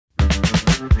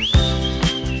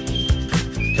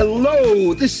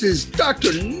Hello, this is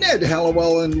Dr. Ned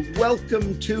Hallowell, and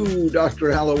welcome to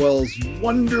Dr. Hallowell's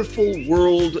Wonderful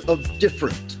World of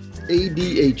Different,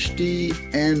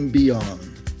 ADHD and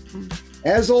beyond.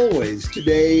 As always,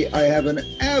 today I have an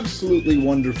absolutely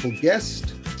wonderful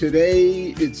guest.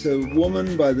 Today it's a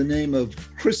woman by the name of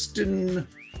Kristen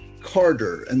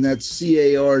Carder, and that's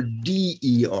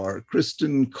C-A-R-D-E-R,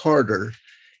 Kristen Carder.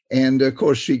 And of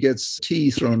course, she gets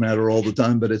T thrown at her all the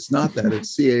time, but it's not that. It's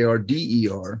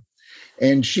C-A-R-D-E-R.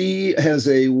 And she has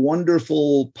a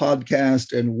wonderful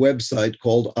podcast and website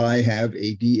called I Have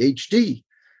ADHD.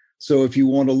 So if you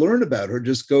want to learn about her,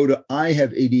 just go to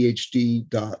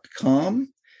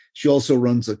ihaveadhd.com. She also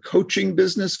runs a coaching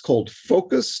business called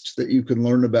Focused that you can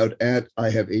learn about at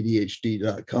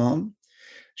ihaveadhd.com.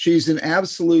 She's an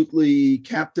absolutely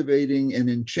captivating and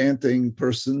enchanting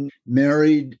person,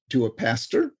 married to a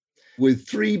pastor with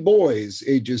 3 boys,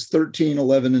 ages 13,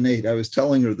 11, and 8. I was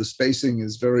telling her the spacing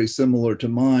is very similar to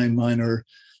mine. Mine are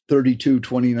 32,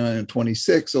 29, and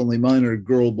 26, only mine are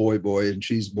girl, boy, boy, and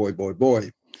she's boy, boy, boy.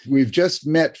 We've just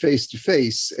met face to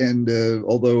face, and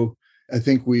although I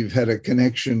think we've had a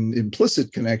connection,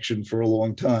 implicit connection for a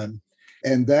long time,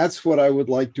 and that's what I would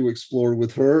like to explore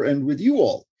with her and with you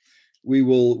all. We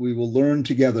will learn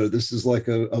together. This is like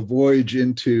a voyage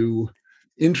into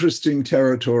interesting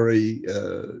territory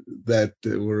that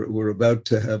we're about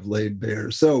to have laid bare.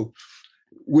 So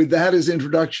with that as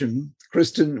introduction,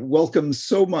 Kristen, welcome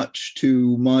so much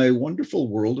to my wonderful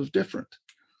world of different.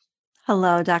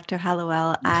 Hello, Dr.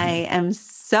 Hallowell. I am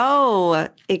so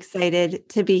excited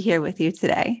to be here with you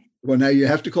today. Well, now you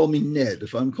have to call me Ned.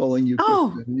 If I'm calling you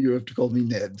Kristen, you have to call me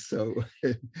Ned. So,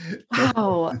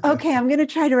 wow. Okay, I'm going to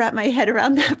try to wrap my head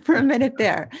around that for a minute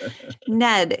there.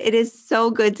 Ned, it is so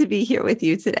good to be here with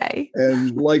you today.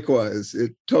 And likewise,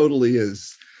 it totally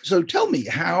is. So tell me,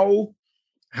 how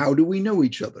do we know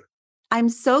each other? I'm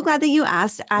so glad that you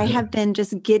asked. I have been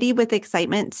just giddy with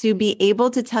excitement to be able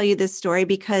to tell you this story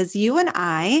because you and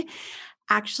I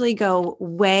actually go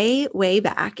way, way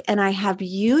back, and I have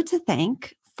you to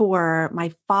thank for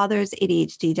my father's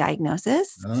ADHD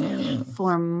diagnosis,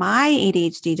 for my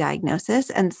ADHD diagnosis,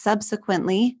 and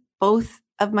subsequently both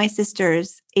of my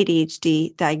sister's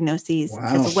ADHD diagnoses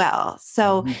as well.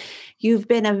 So you've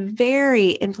been a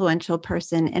very influential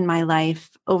person in my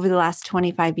life over the last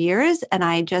 25 years. And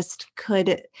I just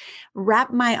could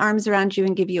wrap my arms around you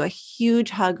and give you a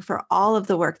huge hug for all of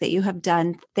the work that you have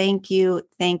done. Thank you.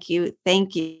 Thank you.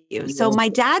 Thank you. So my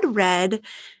dad read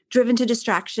Driven to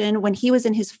Distraction when he was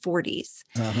in his 40s,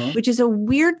 which is a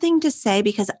weird thing to say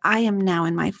because I am now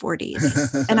in my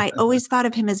 40s. And I always thought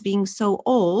of him as being so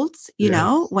old, you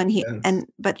know, when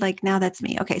but like now that's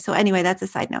me. Okay. So anyway, that's a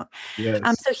side note.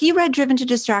 So he read Driven to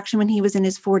Distraction when he was in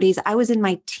his 40s. I was in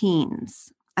my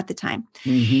teens at the time.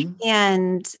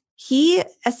 And he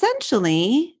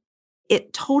essentially,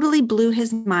 it totally blew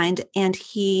his mind. And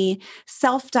he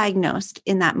self-diagnosed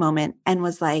in that moment and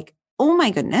was like, oh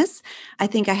my goodness, I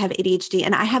think I have ADHD.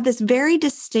 And I have this very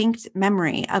distinct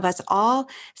memory of us all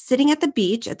sitting at the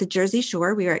beach at the Jersey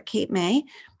Shore. We were at Cape May,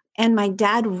 and my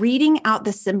dad reading out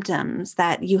the symptoms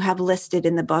that you have listed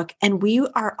in the book. And we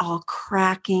are all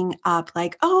cracking up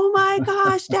like, oh my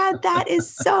gosh, Dad, that is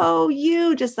so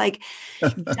you, just like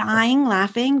dying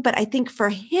laughing. But I think for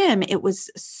him, it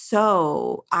was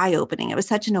so eye-opening. It was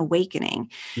such an awakening.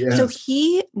 So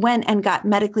he went and got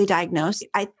medically diagnosed.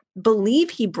 I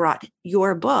believe he brought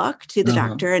your book to the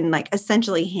doctor and like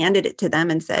essentially handed it to them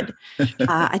and said,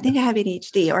 I think I have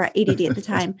ADHD or ADD at the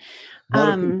time. A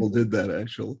lot of people did that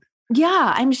actually.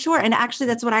 Yeah, I'm sure. And actually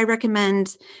that's what I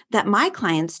recommend that my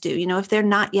clients do. You know, if they're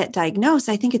not yet diagnosed,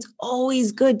 I think it's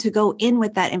always good to go in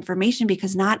with that information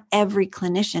because not every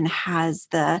clinician has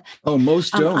the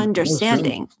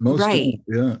understanding. Most right.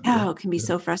 don't. Yeah. It can be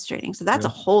so frustrating. So that's a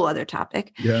whole other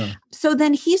topic. Yeah. So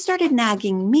then he started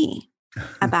nagging me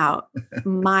about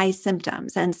my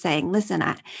symptoms and saying, listen,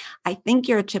 I think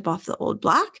you're a chip off the old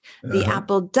block. The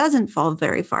apple doesn't fall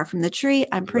very far from the tree.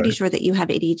 I'm pretty sure that you have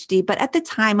ADHD. But at the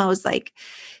time I was like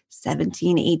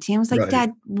 17, 18. I was like,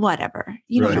 Dad, whatever.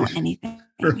 You don't know anything.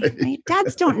 Right?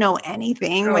 Dads don't know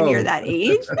anything when you're that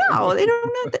age. No, they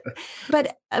don't know that.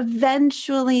 But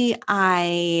eventually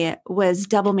I was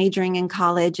double majoring in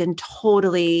college and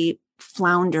totally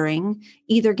floundering,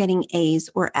 either getting A's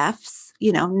or F's,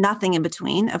 you know, nothing in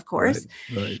between, of course.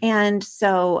 Right. And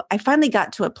so I finally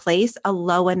got to a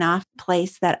low enough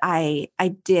place that I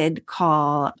did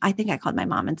call, I think I called my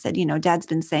mom and said, you know, Dad's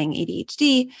been saying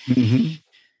ADHD. Mm-hmm.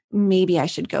 Maybe I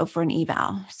should go for an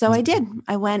eval. So I did.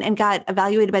 I went and got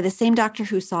evaluated by the same doctor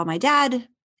who saw my dad.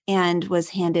 and was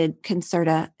handed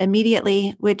Concerta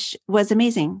immediately, which was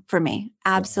amazing for me.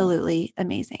 Absolutely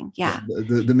amazing. Yeah.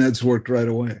 The meds worked right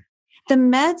away. The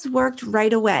meds worked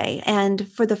right away. And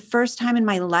for the first time in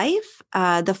my life,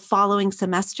 the following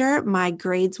semester, my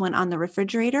grades went on the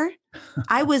refrigerator.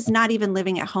 I was not even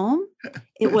living at home.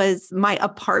 It was my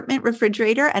apartment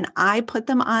refrigerator, and I put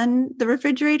them on the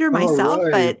refrigerator myself.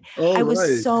 But I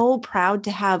was so proud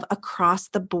to have across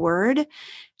the board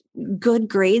good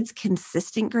grades,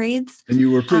 consistent grades. And you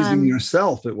were pleasing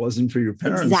yourself. It wasn't for your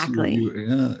parents. Exactly.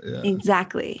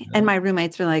 Exactly. Yeah. And my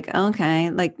roommates were like,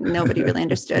 okay, like nobody really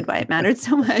understood why it mattered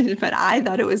so much, but I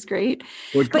thought it was great.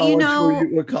 What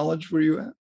college were you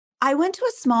at? I went to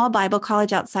a small Bible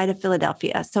college outside of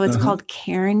Philadelphia. So it's called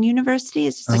Cairn University.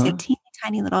 It's just like a teeny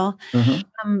tiny little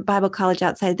Bible college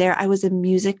outside there. I was a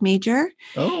music major,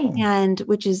 and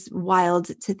which is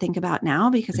wild to think about now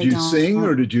because did you sing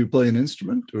or did you play an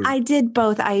instrument? Or? I did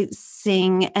both. I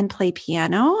sing and play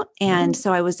piano. And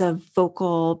so I was a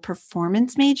vocal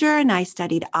performance major, and I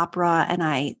studied opera, and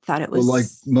I thought it was like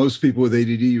most people with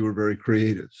ADD, you were very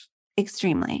creative.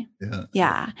 Extremely.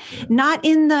 Yeah. Not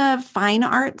in the fine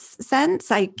arts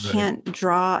sense. I can't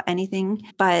draw anything,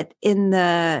 but in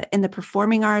the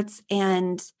performing arts.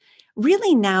 And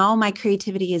really now my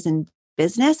creativity is in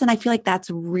business. And I feel like that's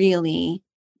really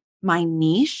my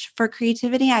niche for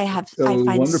creativity. I find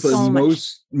wonderful. So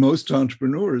much. Most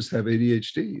entrepreneurs have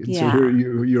ADHD. And so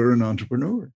you're an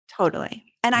entrepreneur. Totally.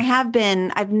 And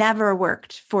I've never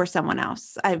worked for someone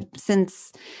else.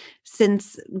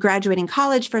 Since graduating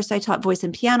college, first I taught voice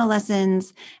and piano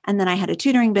lessons, and then I had a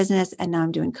tutoring business, and now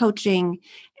I'm doing coaching.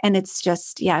 And it's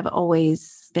just, I've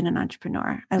always been an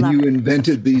entrepreneur. I love it. You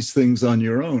invented these things on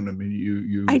your own. I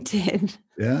mean, I did.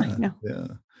 Yeah. I know.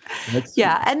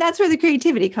 Yeah. And that's where the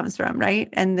creativity comes from, right?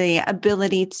 And the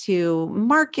ability to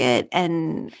market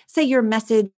and say your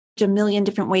message a million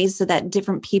different ways so that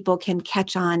different people can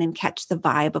catch on and catch the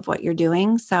vibe of what you're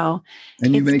doing. So,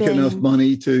 and you make enough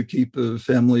money to keep a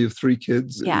family of 3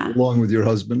 kids along with your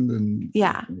husband. And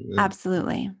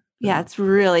absolutely. Yeah. It's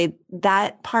really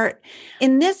that part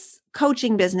in this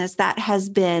coaching business that has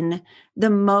been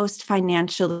the most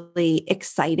financially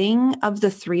exciting of the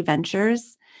 3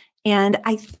 ventures. And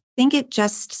I think it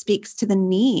just speaks to the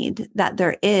need that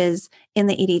there is in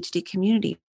the ADHD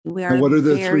community. What are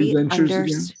the 3 ventures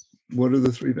again? What are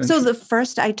the 3 ventures? So the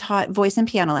first, I taught voice and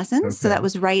piano lessons. So that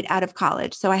was right out of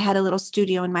college. So I had a little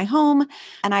studio in my home,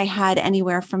 and I had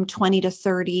anywhere from 20 to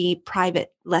 30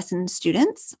 private lesson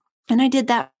students. And I did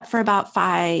that for about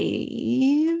 5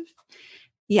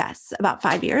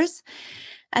 years.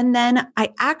 And then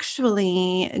I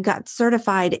actually got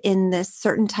certified in this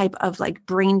certain type of like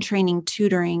brain training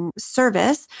tutoring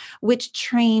service, which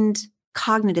trained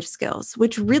cognitive skills,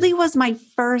 which really was my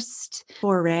first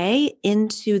foray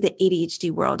into the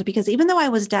ADHD world. Because even though I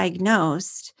was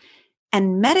diagnosed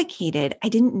and medicated, I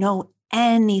didn't know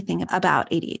anything about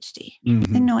ADHD.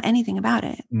 Didn't know anything about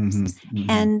it.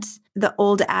 And the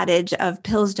old adage of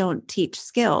pills don't teach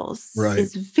skills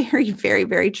is very, very,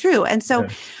 very true. And so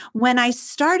when I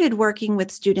started working with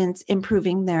students,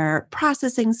 improving their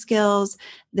processing skills,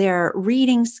 their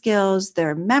reading skills,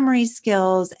 their memory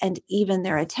skills, and even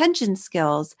their attention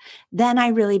skills, then I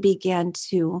really began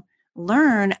to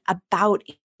learn about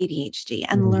ADHD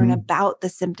and learn about the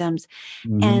symptoms.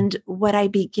 And what I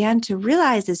began to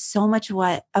realize is so much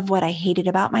of what I hated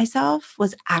about myself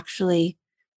was actually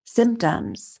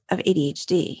symptoms of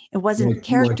ADHD. It wasn't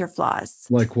character flaws.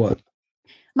 Like what?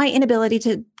 My inability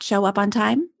to show up on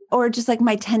time, or just like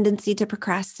my tendency to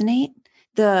procrastinate,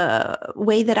 the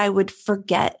way that I would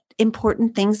forget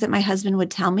important things that my husband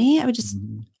would tell me. I would just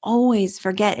always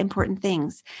forget important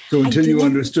things. So until you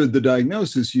understood the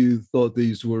diagnosis, you thought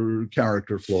these were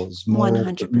character flaws,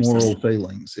 moral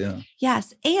failings. Yeah.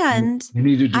 Yes. And you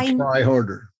needed to try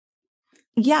harder.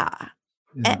 Yeah.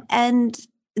 And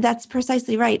that's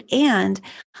precisely right. And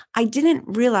I didn't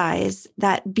realize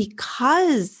that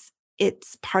because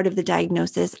it's part of the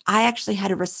diagnosis, I actually had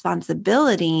a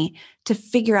responsibility to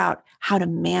figure out how to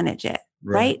manage it.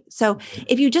 Right. So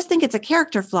if you just think it's a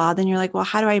character flaw, then you're like, well,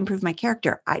 how do I improve my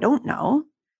character? I don't know.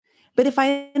 But if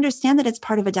I understand that it's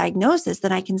part of a diagnosis,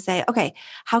 then I can say, okay,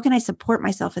 how can I support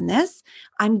myself in this?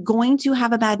 I'm going to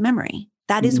have a bad memory.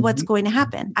 That is what's going to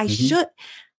happen. I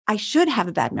should have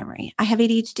a bad memory. I have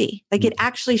ADHD. Like it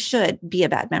actually should be a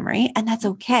bad memory, and that's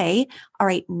okay. All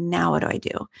right, now what do I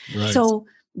do? So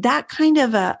that kind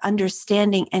of a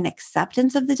understanding and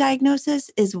acceptance of the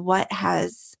diagnosis is what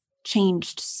has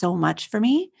changed so much for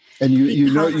me. And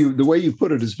the way you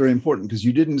put it is very important, because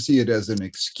you didn't see it as an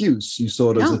excuse. You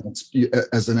saw it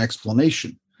as an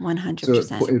explanation. So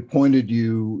 100%. it pointed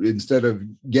you, instead of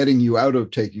getting you out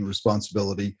of taking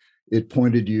responsibility, it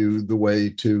pointed you the way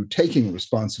to taking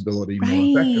responsibility more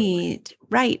effectively.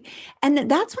 Right. And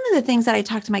that's one of the things that I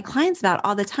talk to my clients about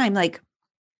all the time. Like,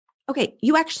 okay,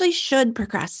 you actually should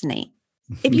procrastinate.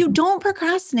 If you don't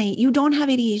procrastinate, you don't have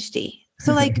ADHD.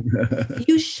 So like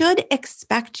you should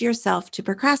expect yourself to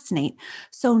procrastinate.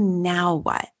 So now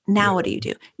what? Now what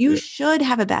do? You Yeah. should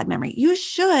have a bad memory. You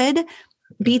should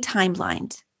be time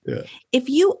blind. Yeah. If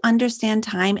you understand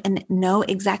time and know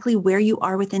exactly where you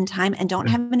are within time and don't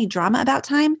have any drama about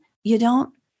time, you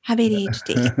don't have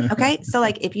ADHD. Okay. So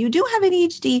like if you do have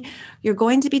ADHD, you're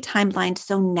going to be time blind.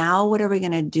 So now what are we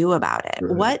going to do about it?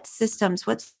 Right. What systems,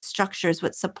 what structures,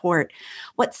 what support,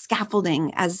 what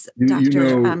scaffolding, as You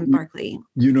Dr. know, Barkley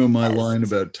you know my says. line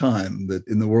about time, that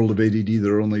in the world of ADD,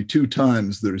 there are only two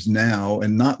times: there's now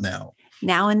and not now.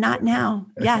 Now and not now.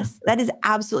 Yes, that is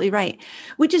absolutely right.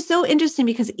 Which is so interesting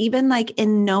because even like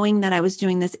in knowing that I was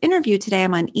doing this interview today,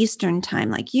 I'm on Eastern time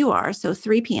like you are, so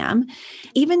 3 p.m.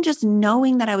 Even just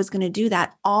knowing that I was going to do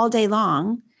that all day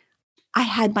long, I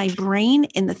had my brain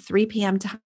in the 3 p.m.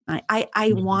 time.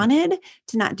 I wanted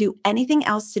to not do anything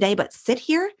else today, but sit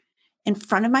here in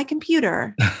front of my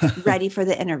computer ready for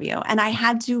the interview. And I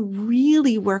had to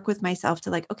really work with myself to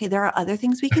like, okay, there are other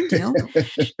things we can do.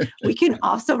 We can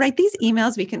also write these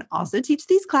emails. We can also teach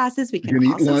these classes. We can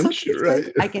eat also lunch,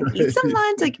 right? I can eat some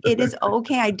lunch. Like it is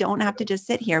okay. I don't have to just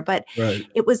sit here. But Right.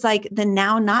 it was like the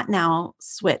now, not now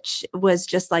switch was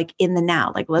just like in the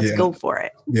now, like let's go for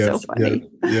it. Yes, so funny.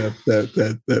 Yeah,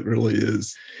 that really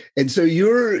is. And so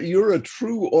you're a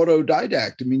true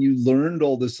autodidact. I mean, you learned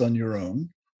all this on your own.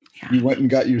 Yeah. You went and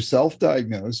got yourself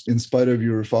diagnosed in spite of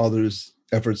your father's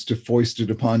efforts to foist it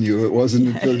upon you. It wasn't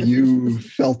until you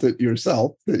felt it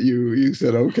yourself that you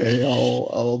said, okay,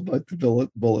 I'll bite the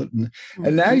bullet.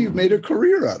 And now you've made a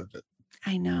career out of it.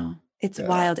 I know. It's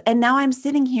wild. And now I'm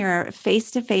sitting here face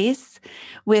to face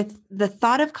with the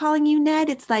thought of calling you Ned.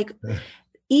 It's like,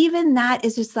 even that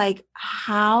is just like,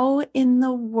 how in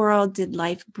the world did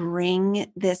life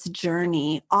bring this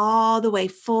journey all the way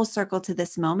full circle to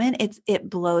this moment? It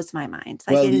blows my mind.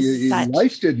 Like it is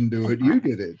life didn't do it. You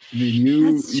did it. I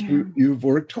mean, you've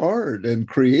worked hard and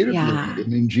creatively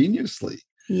and ingeniously.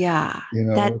 Yeah. You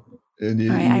know,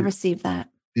 I received that.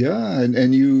 Yeah.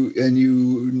 And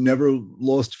you never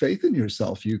lost faith in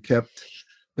yourself. You kept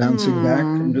bouncing back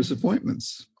from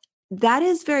disappointments. That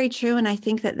is very true. And I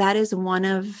think that is one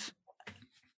of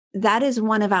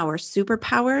our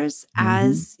superpowers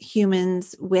as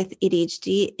humans with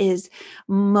ADHD is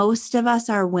most of us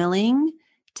are willing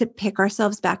to pick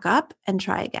ourselves back up and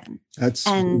try again.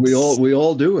 We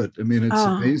all do it. I mean, it's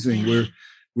amazing. Man.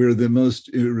 We're the most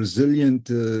resilient.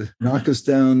 Knock us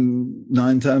down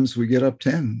 9 times, we get up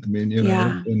 10. I mean,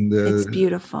 and it's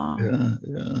beautiful.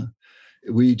 Yeah.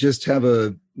 We just have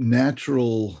a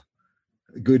natural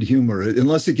good humor,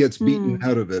 unless it gets beaten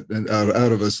out of it and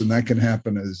out of us, and that can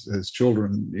happen as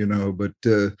children, But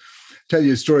tell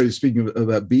you a story. Speaking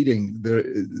about beating,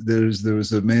 there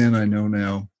was a man I know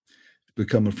now,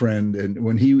 become a friend, and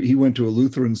when he went to a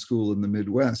Lutheran school in the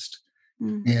Midwest,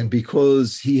 and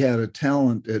because he had a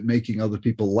talent at making other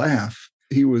people laugh,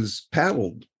 he was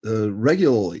paddled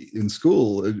regularly in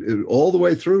school, all the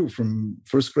way through from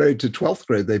first grade to 12th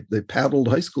grade. They paddled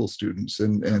high school students,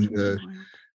 and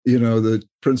the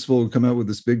principal would come out with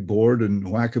this big board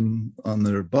and whack them on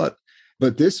their butt.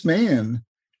 But this man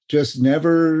just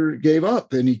never gave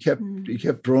up, and he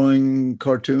kept drawing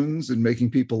cartoons and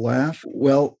making people laugh.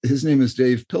 Well, his name is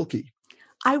Dave Pilkey.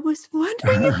 I was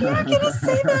wondering if you were going to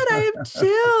say that. I have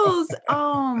chills.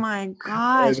 Oh my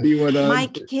gosh. And he went on, my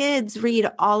kids read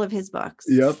all of his books.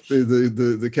 Yep.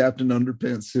 The Captain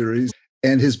Underpants series.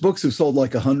 And his books have sold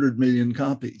like 100 million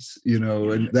copies,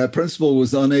 and that principal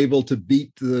was unable to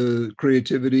beat the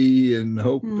creativity and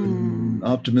hope and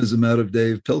optimism out of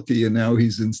Dave Pilkey. And now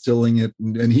he's instilling it.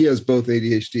 And he has both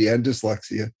ADHD and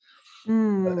dyslexia,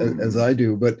 as I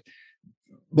do.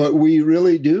 But we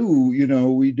really do,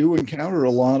 we do encounter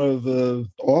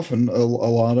often a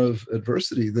lot of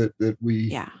adversity that we.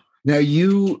 Yeah. Now,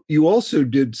 you also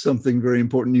did something very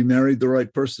important. You married the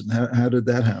right person. How did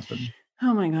that happen?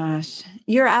 Oh my gosh,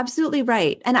 you're absolutely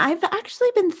right. And I've actually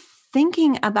been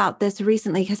thinking about this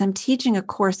recently because I'm teaching a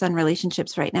course on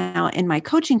relationships right now in my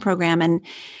coaching program. And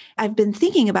I've been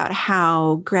thinking about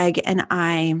how Greg and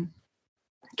I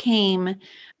came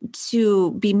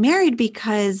to be married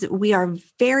because we are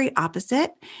very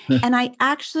opposite. And I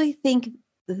actually think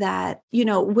that,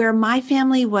 where my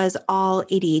family was all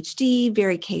ADHD,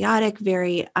 very chaotic,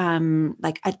 very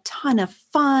like a ton of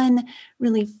fun,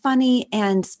 really funny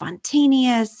and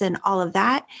spontaneous and all of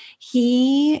that.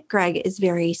 Greg, is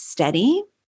very steady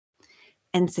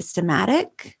and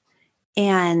systematic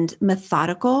and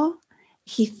methodical.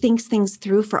 He thinks things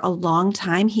through for a long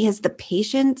time. He has the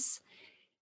patience,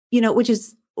 which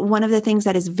is one of the things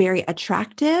that is very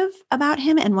attractive about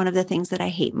him and one of the things that I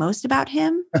hate most about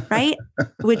him, right?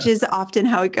 Which is often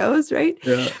how it goes, right?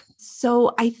 Yeah.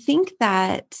 So I think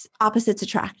that opposites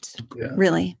attract,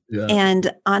 really. Yeah.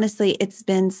 And honestly, it's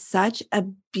been such a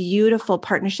beautiful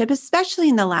partnership, especially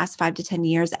in the last 5 to 10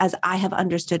 years, as I have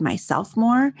understood myself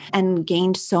more and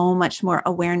gained so much more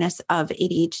awareness of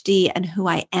ADHD and who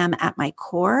I am at my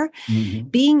core. Mm-hmm.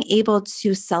 Being able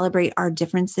to celebrate our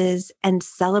differences and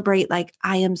celebrate, like,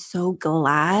 I am so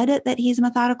glad that he's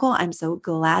methodical. I'm so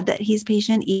glad that he's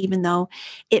patient, even though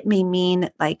it may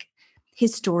mean like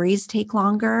his stories take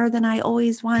longer than I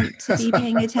always want to be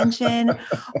paying attention,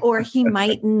 or he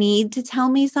might need to tell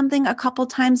me something a couple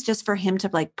times just for him to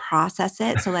like process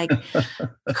it. So like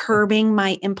curbing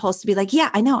my impulse to be like, yeah,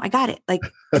 I know, I got it. Like,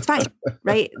 it's fine.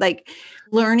 Right. Like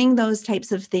learning those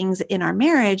types of things in our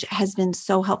marriage has been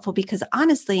so helpful because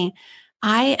honestly,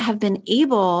 I have been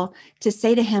able to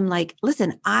say to him, like,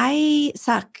 listen, I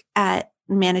suck at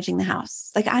managing the house.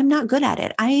 Like, I'm not good at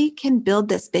it. I can build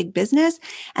this big business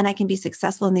and I can be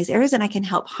successful in these areas and I can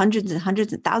help hundreds and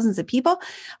hundreds and thousands of people,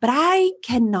 but I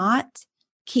cannot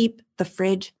keep the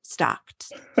fridge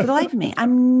stocked for the life of me.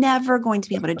 I'm never going to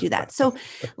be able to do that. So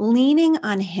leaning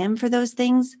on him for those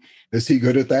things. Is he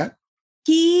good at that?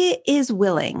 He is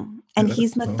willing and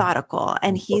he's methodical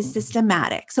and he's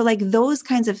systematic. So like those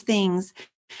kinds of things,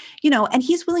 and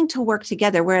he's willing to work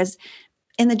together. Whereas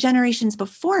in the generations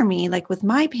before me, like with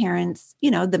my parents,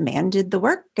 the man did the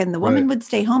work and the woman would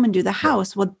stay home and do the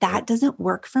house. Well, that doesn't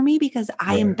work for me because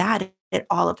I am bad at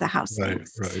all of the house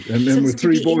things. Right. And then with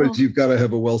 3 boys, you've got to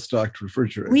have a well-stocked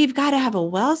refrigerator. We've got to have a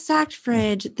well-stocked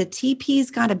fridge. The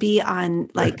TP's got to be on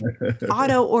like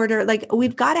auto order. Like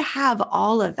we've got to have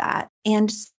all of that.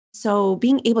 And so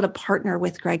being able to partner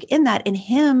with Greg in that and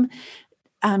him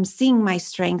seeing my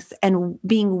strengths and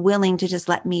being willing to just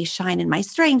let me shine in my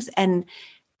strengths and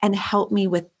help me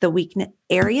with the weakness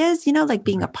areas, like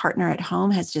being a partner at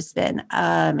home has just been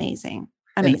amazing.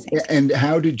 And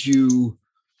how did you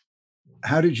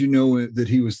know that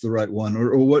he was the right one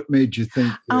or what made you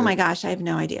think? Oh my gosh, I have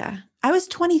no idea. I was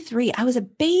 23. I was a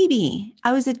baby.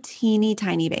 I was a teeny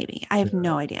tiny baby. I have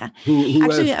no idea. Who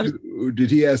actually,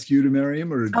 did he ask you to marry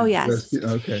him? Oh, yes.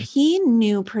 Okay. He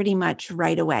knew pretty much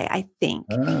right away, I think.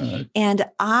 And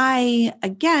I,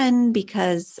 again,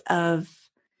 because of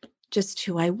just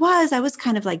who I was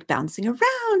kind of like bouncing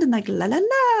around and like, la, la,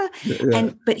 la.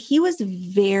 Yeah. But he was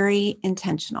very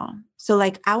intentional. So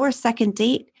like our second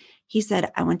date, he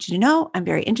said, I want you to know, I'm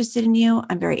very interested in you.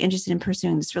 I'm very interested in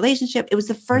pursuing this relationship. It was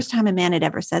the first time a man had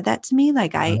ever said that to me.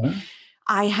 Like I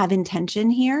have intention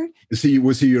here. Was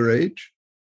he your age?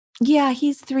 Yeah,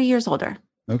 he's 3 years older.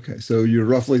 Okay. So you're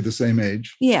roughly the same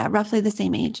age. Yeah, roughly the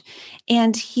same age.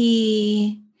 And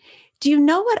do you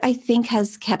know what I think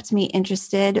has kept me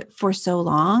interested for so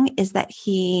long is that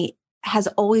he has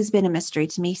always been a mystery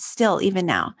to me still, even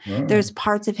now. Oh. There's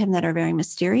parts of him that are very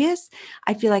mysterious.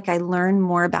 I feel like I learn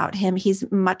more about him. He's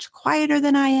much quieter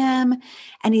than I am.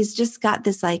 And he's just got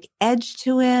this like edge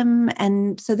to him.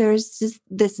 And so there's just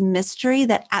this mystery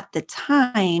that at the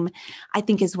time, I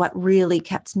think is what really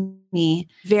kept me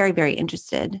very, very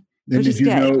interested. And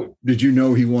did you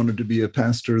know he wanted to be a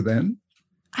pastor then?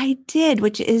 I did,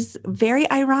 which is very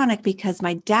ironic because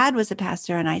my dad was a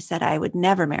pastor and I said I would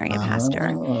never marry a pastor.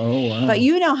 Oh, wow. But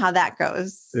you know how that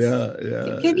goes. Yeah.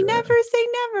 You can never say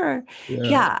never.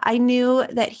 Yeah. I knew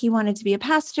that he wanted to be a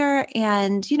pastor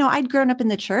and, I'd grown up in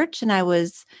the church and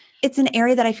it's an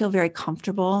area that I feel very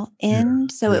comfortable in.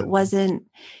 So it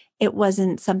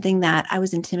wasn't something that I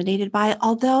was intimidated by,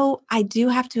 although I do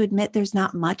have to admit there's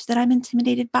not much that I'm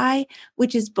intimidated by,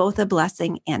 which is both a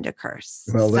blessing and a curse.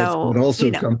 Well, it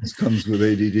also comes with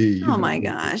ADD. Oh my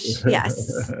gosh.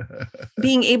 Yes.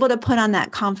 Being able to put on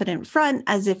that confident front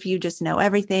as if you just know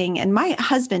everything. And my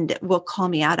husband will call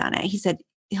me out on it.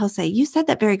 He'll say, you said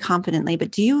that very confidently,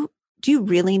 but do you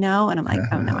really know? And I'm like,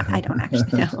 oh no, I don't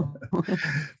actually know.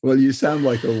 Well, you sound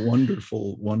like a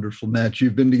wonderful, wonderful match.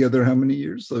 You've been together how many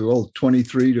years? Well,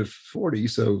 23 to 40,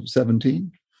 so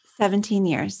 17. 17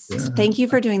 years. Yeah. Thank you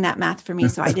for doing that math for me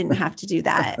so I didn't have to do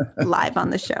that live on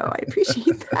the show. I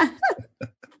appreciate that.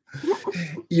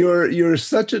 You're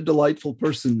such a delightful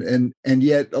person, and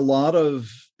yet a lot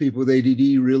of people with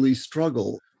ADD really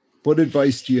struggle. What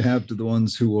advice do you have to the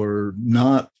ones who are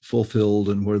not fulfilled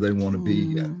and where they want to be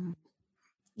yet?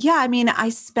 Yeah, I mean, I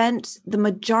spent the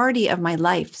majority of my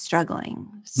life struggling.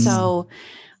 So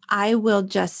I will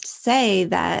just say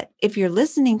that if you're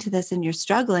listening to this and you're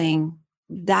struggling,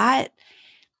 that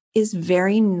is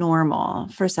very normal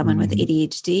for someone with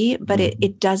ADHD, but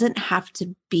it doesn't have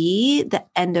to be the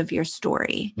end of your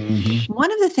story.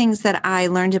 One of the things that I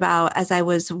learned about as I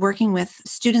was working with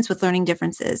students with learning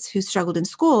differences who struggled in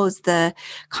school is the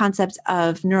concept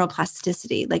of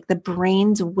neuroplasticity, like the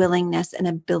brain's willingness and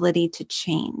ability to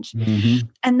change.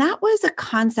 And that was a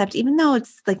concept, even though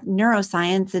it's like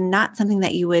neuroscience and not something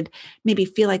that you would maybe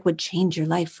feel like would change your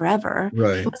life forever.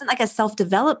 Right. It wasn't like a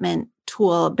self-development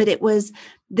tool, but it was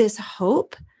this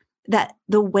hope that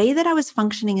the way that I was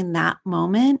functioning in that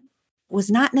moment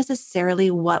was not necessarily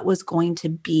what was going to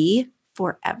be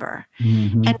forever.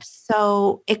 And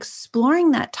so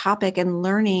exploring that topic and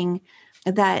learning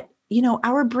that, you know,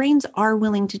 our brains are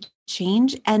willing to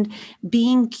change, and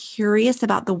being curious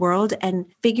about the world and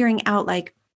figuring out,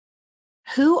 like,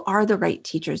 who are the right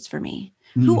teachers for me?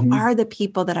 Who are the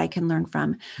people that I can learn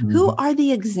from? Who are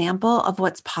the example of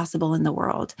what's possible in the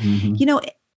world? You know,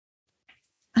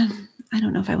 I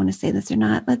don't know if I want to say this or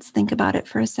not. Let's think about it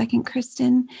for a second,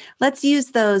 Kristen. Let's use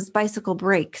those bicycle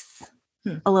brakes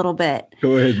a little bit.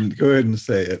 Go ahead and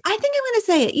say it. I think I'm going to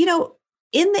say it. You know,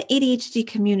 in the ADHD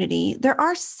community, there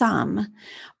are some,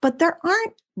 but there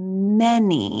aren't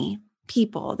many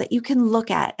people that you can look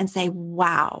at and say,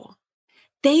 wow,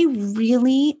 they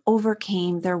really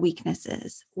overcame their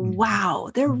weaknesses.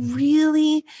 Wow, they're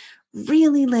really,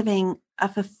 really living a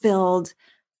fulfilled,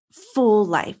 full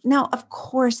life. Now, of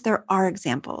course, there are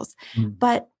examples,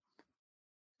 but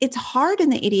it's hard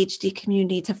in the ADHD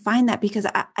community to find that, because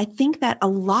I think that a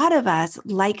lot of us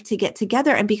like to get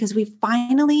together, and because we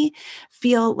finally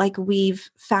feel like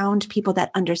we've found people that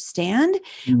understand,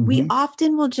 we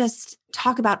often will just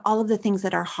talk about all of the things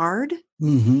that are hard,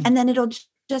 and then it'll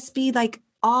just be like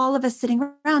all of us sitting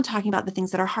around talking about the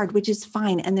things that are hard, which is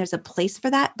fine. And there's a place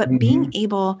for that. But being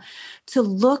able to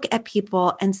look at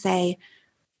people and say,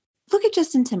 look at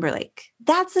Justin Timberlake.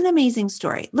 That's an amazing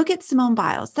story. Look at Simone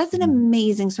Biles. That's an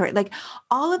amazing story. Like,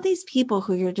 all of these people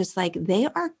who you're just like, they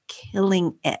are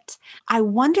killing it. I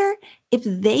wonder if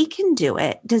they can do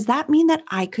it. Does that mean that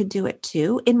I could do it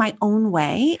too, in my own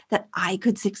way, that I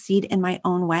could succeed in my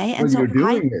own way? And well, you're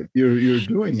doing it. You're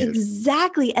doing it.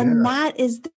 Exactly. And that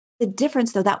is the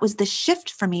difference, though. That was the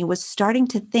shift for me, was starting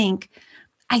to think,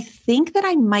 I think that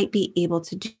I might be able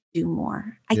to do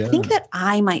more. I think that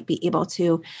I might be able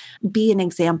to be an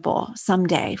example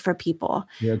someday for people.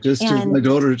 Yeah, just as my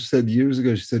daughter said years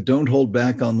ago, she said, don't hold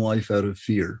back on life out of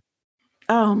fear.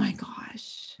 Oh my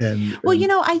gosh. Well, you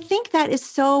know, I think that is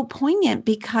so poignant,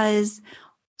 because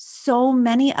so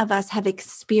many of us have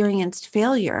experienced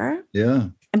failure. Yeah.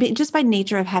 I mean, just by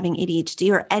nature of having ADHD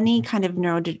or any kind of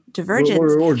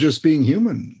neurodivergence. Or just being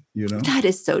human, you know. That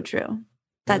is so true.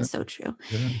 That's so true.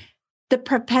 Yeah. The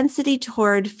propensity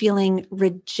toward feeling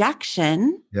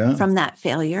rejection from that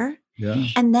failure,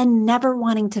 and then never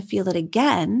wanting to feel it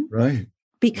again,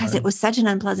 because it was such an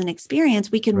unpleasant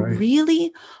experience, we can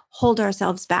really hold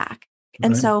ourselves back.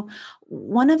 And so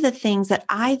one of the things that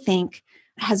I think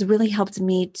has really helped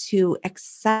me to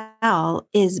excel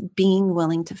is being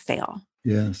willing to fail.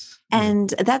 Yes. And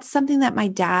that's something that my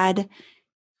dad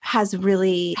has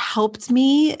really helped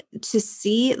me to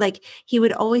see. Like, he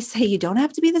would always say, you don't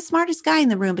have to be the smartest guy in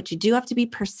the room, but you do have to be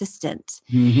persistent.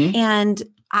 And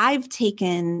I've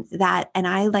taken that, and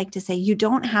I like to say, you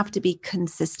don't have to be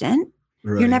consistent.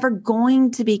 You're never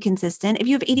going to be consistent. If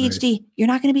you have ADHD, you're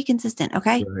not going to be consistent.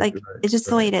 Okay. It's just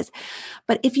the way it is.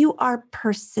 But if you are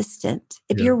persistent,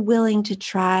 if you're willing to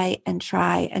try and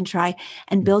try and try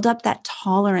and build up that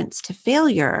tolerance to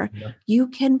failure, you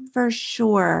can for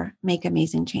sure make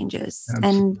amazing changes.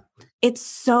 Absolutely. And it's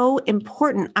so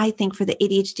important, I think, for the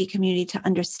ADHD community to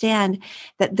understand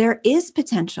that there is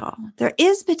potential. There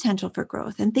is potential for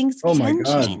growth, and things can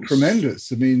change.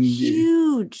 Tremendous. I mean,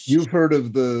 huge. You've heard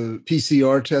of the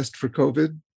PCR test for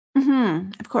COVID?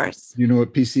 Of course. You know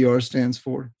what PCR stands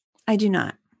for? I do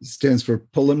not. It stands for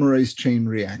polymerase chain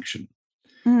reaction.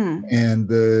 And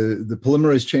the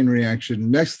polymerase chain reaction,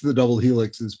 next to the double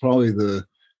helix, is probably the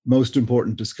most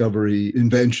important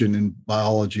invention in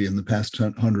biology in the past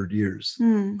 100 years.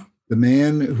 The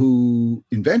man who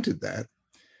invented that,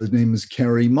 his name is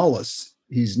Kary Mullis.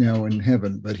 He's now in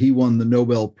heaven, but he won the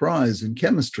Nobel Prize in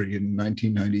chemistry in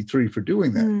 1993 for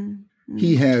doing that.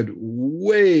 He had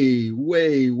way,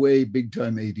 way, way big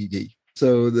time ADD.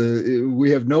 So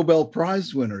we have Nobel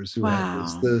Prize winners who have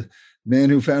this. Wow. The man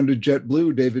who founded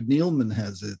JetBlue, David Neilman,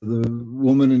 has it. The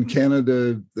woman in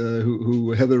Canada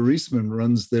who Heather Reisman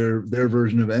runs their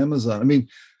version of Amazon. I mean,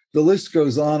 the list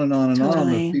goes on and on and on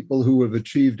of people who have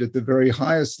achieved at the very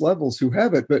highest levels who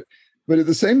have it. But at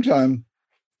the same time,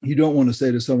 you don't want to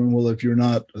say to someone, well, if you're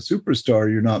not a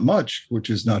superstar, you're not much,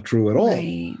 which is not true at all.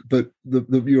 Right. But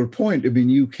your point, I mean,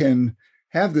 you can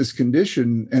have this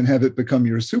condition and have it become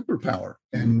your superpower,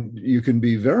 and you can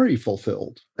be very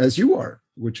fulfilled as you are,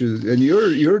 and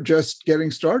you're just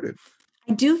getting started.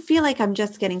 I do feel like I'm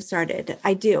just getting started.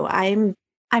 I do. I'm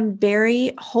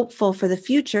very hopeful for the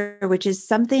future, which is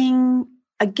something,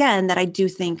 again, that I do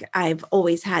think I've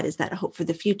always had, is that hope for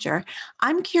the future.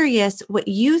 I'm curious what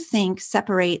you think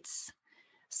separates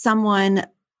someone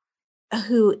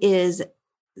who is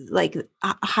like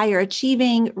higher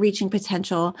achieving, reaching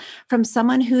potential, from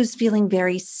someone who's feeling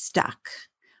very stuck.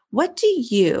 What do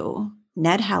you,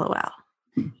 Ned Hallowell,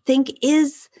 think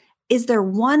is there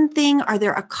one thing? Are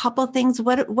there a couple things?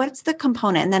 What's the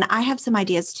component? And then I have some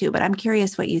ideas too, but I'm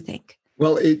curious what you think.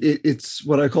 Well, it's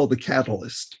what I call the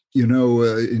catalyst.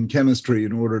 In chemistry,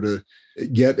 in order to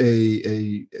get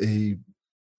a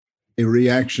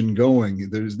reaction going,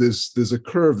 there's a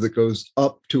curve that goes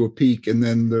up to a peak, and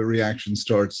then the reaction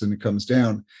starts and it comes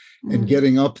down. And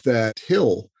getting up that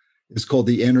hill is called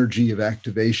the energy of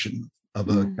activation of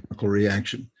a chemical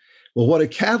reaction. Well, what a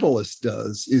catalyst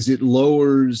does is it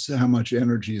lowers how much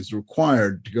energy is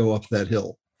required to go up that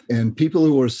hill. And people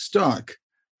who are stuck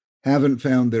haven't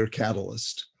found their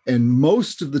catalyst. And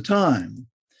most of the time,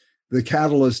 the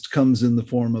catalyst comes in the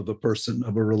form of a person,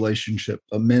 of a relationship,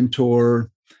 a mentor,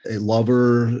 a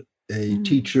lover, a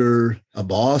teacher, a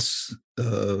boss,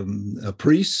 a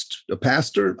priest, a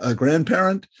pastor, a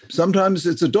grandparent. Sometimes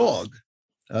it's a dog.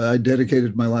 I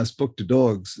dedicated my last book to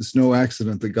dogs. It's no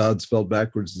accident that God spelled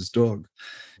backwards as dog.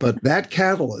 But that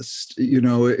catalyst,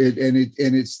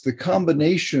 it's the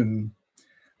combination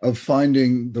of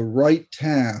finding the right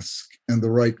task and the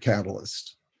right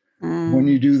catalyst. When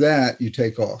you do that, you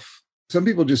take off. Some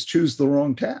people just choose the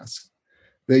wrong task.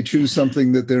 They choose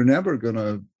something that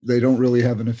they don't really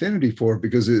have an affinity for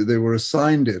because they were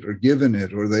assigned it or given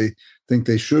it, or they think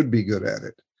they should be good at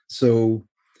it. So,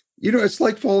 it's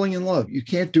like falling in love. You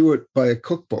can't do it by a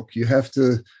cookbook. You have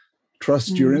to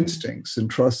trust your instincts and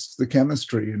trust the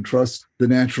chemistry and trust the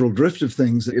natural drift of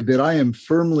things. That I am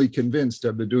firmly convinced,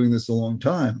 I've been doing this a long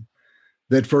time,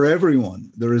 that for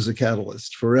everyone, there is a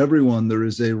catalyst. For everyone, there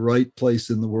is a right place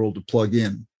in the world to plug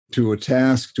in, to a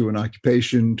task, to an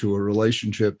occupation, to a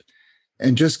relationship,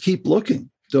 and just keep looking.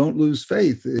 Don't lose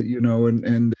faith,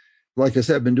 and like I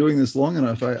said, I've been doing this long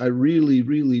enough. I really,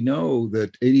 really know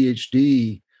that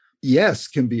ADHD, yes,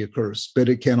 can be a curse, but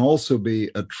it can also be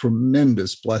a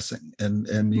tremendous blessing. And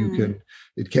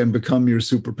it can become your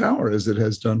superpower, as it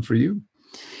has done for you.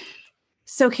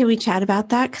 So can we chat about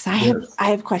that? Because I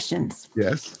have questions.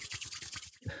 Yes.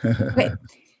 Okay.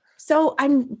 So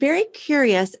I'm very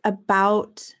curious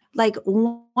about, like,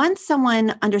 once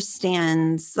someone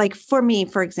understands, like for me,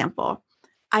 for example,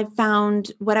 I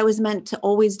found what I was meant to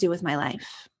always do with my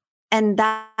life. And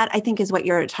that, I think, is what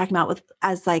you're talking about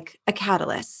as like a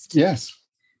catalyst. Yes.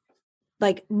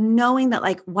 Like knowing that,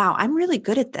 like, wow, I'm really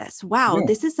good at this. Wow,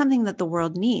 this is something that the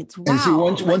world needs. Wow.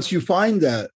 And see, once you find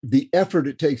that, the effort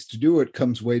it takes to do it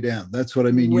comes way down. That's what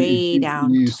I mean. Way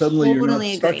down. You suddenly you're not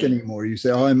Totally stuck agree. anymore. You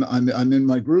say, "Oh, I'm in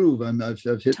my groove. I've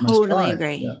hit my stride." Totally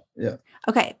agree. Yeah.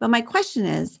 Okay, but my question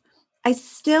is,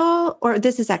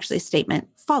 this is actually a statement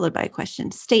followed by a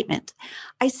question. Statement.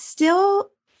 I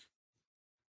still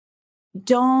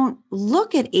don't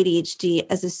look at ADHD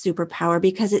as a superpower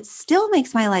because it still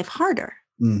makes my life harder.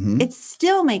 It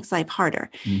still makes life harder.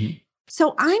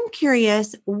 So I'm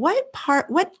curious, what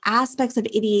aspects of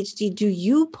ADHD do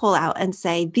you pull out and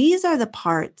say, these are the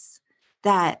parts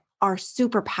that are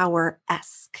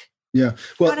superpower-esque? Yeah.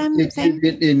 Well,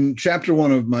 in chapter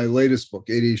 1 of my latest book,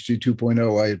 ADHD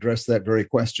 2.0, I address that very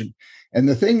question. And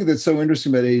the thing that's so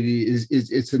interesting about ADHD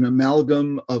is it's an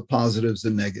amalgam of positives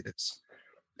and negatives.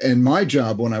 And my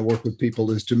job when I work with people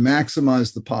is to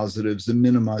maximize the positives and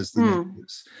minimize the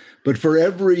negatives. But for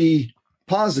every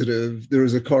positive, there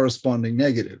is a corresponding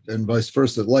negative, and vice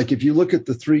versa. Like if you look at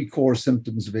the 3 core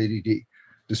symptoms of ADD,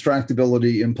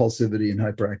 distractibility, impulsivity, and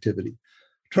hyperactivity,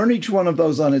 turn each one of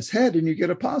those on its head and you get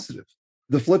a positive.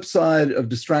 The flip side of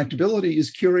distractibility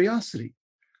is curiosity.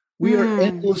 We are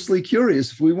endlessly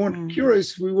curious. If we weren't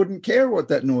curious, we wouldn't care what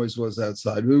that noise was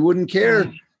outside. We wouldn't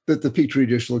care that the Petri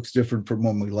dish looks different from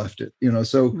when we left it. And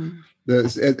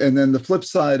then the flip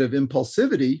side of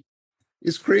impulsivity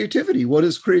is creativity. What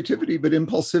is creativity but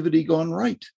impulsivity gone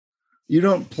right? You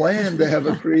don't plan to have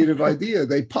a creative idea.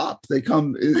 They pop, they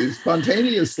come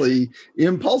spontaneously,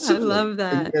 impulsively. I love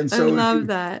that. And so I love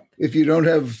that. If you don't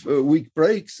have weak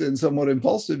breaks and somewhat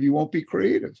impulsive, you won't be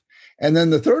creative. And then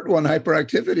the third one,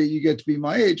 hyperactivity, you get to be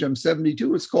my age. I'm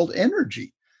 72. It's called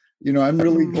energy. I'm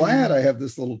really glad I have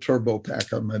this little turbo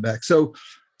pack on my back. So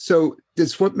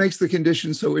it's what makes the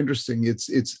condition so interesting.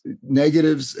 It's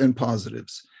negatives and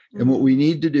positives. And what we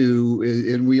need to do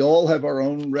is, and we all have our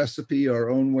own recipe, our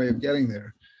own way of getting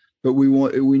there, but we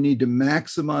need to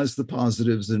maximize the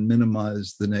positives and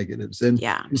minimize the negatives. And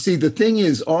you see, the thing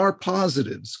is, our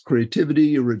positives,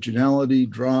 creativity, originality,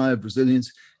 drive, resilience,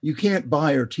 you can't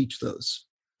buy or teach those.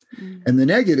 And the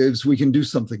negatives, we can do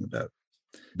something about.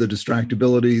 The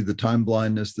distractibility, the time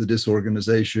blindness, the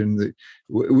disorganization,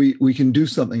 we can do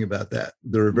something about that.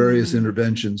 There are various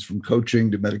interventions, from coaching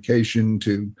to medication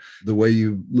to the way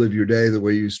you live your day, the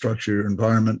way you structure your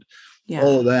environment.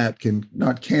 All of that can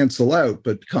not cancel out,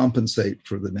 but compensate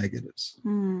for the negatives.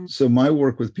 So my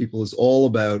work with people is all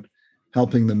about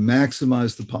helping them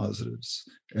maximize the positives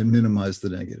and minimize the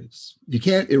negatives. You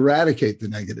can't eradicate the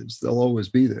negatives. They'll always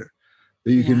be there,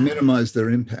 but you can minimize their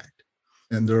impact.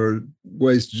 And there are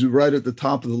ways to do. Right at the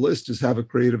top of the list is have a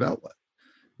creative outlet.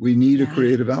 We need a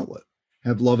creative outlet,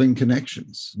 have loving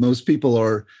connections. Most people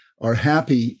are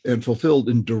happy and fulfilled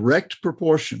in direct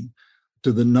proportion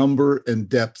to the number and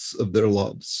depths of their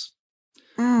loves.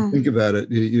 Think about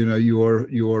it.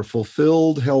 You are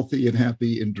fulfilled, healthy, and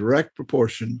happy in direct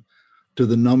proportion to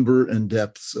the number and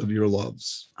depths of your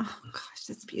loves. Oh gosh,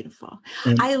 that's beautiful.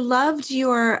 I loved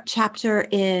your chapter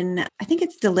in, I think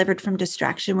it's Delivered from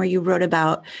Distraction, where you wrote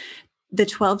about the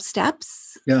 12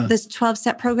 steps, this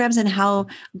 12-step programs, and how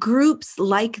groups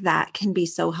like that can be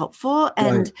so helpful.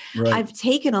 And I've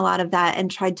taken a lot of that and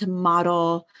tried to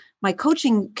model my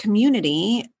coaching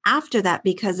community after that,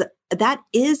 because that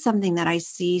is something that I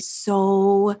see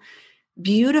so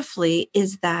beautifully,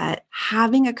 is that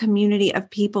having a community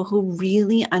of people who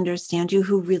really understand you,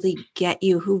 who really get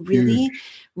you, who really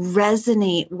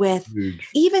resonate with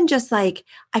even just like,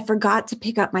 I forgot to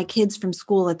pick up my kids from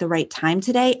school at the right time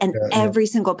today. And every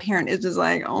single parent is just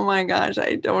like, oh my gosh,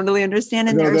 I totally understand.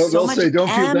 And they'll say, don't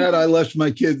feel bad, I left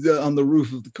my kids on the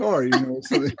roof of the car.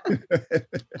 So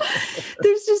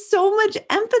there's just so much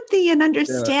empathy and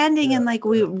understanding and like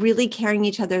we really carrying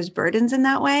each other's burdens in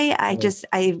that way. I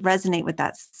resonate with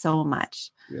that so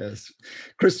much. Yes.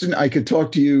 Kristen, I could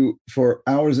talk to you for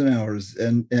hours and hours,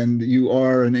 and you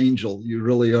are an angel. You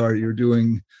really are. You're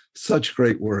doing such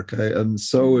great work. I am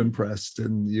so impressed.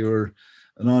 And you're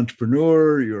an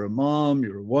entrepreneur, you're a mom,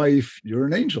 you're a wife, you're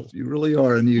an angel. You really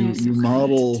are. And you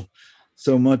model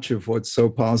so much of what's so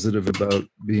positive about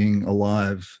being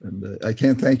alive. And I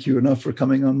can't thank you enough for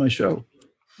coming on my show.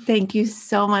 Thank you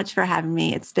so much for having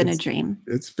me. It's been a dream.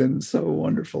 It's been so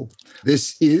wonderful.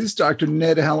 This is Dr.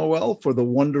 Ned Hallowell for The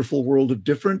Wonderful World of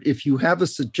Different. If you have a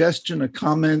suggestion, a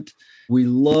comment, we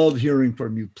love hearing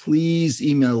from you. Please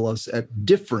email us at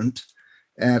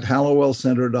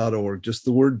different@hallowellcenter.org. Just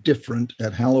the word different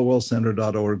at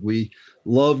hallowellcenter.org. We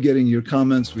love getting your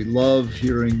comments. We love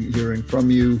hearing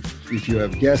from you. If you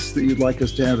have guests that you'd like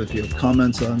us to have, if you have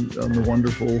comments on the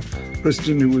wonderful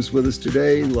Kristen who was with us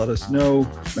today, let us know,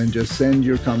 and just send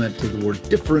your comment to the word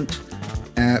different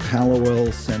at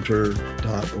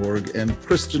hallowellcenter.org. And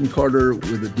Kristen Carter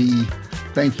with a D,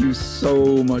 thank you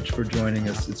so much for joining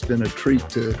us. It's been a treat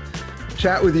to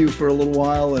chat with you for a little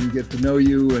while and get to know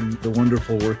you and the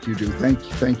wonderful work you do. Thank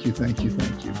you, thank you, thank you,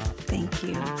 thank you. Thank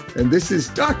you. And this is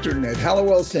Dr. Ned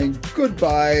Hallowell saying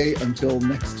goodbye until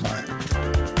next time.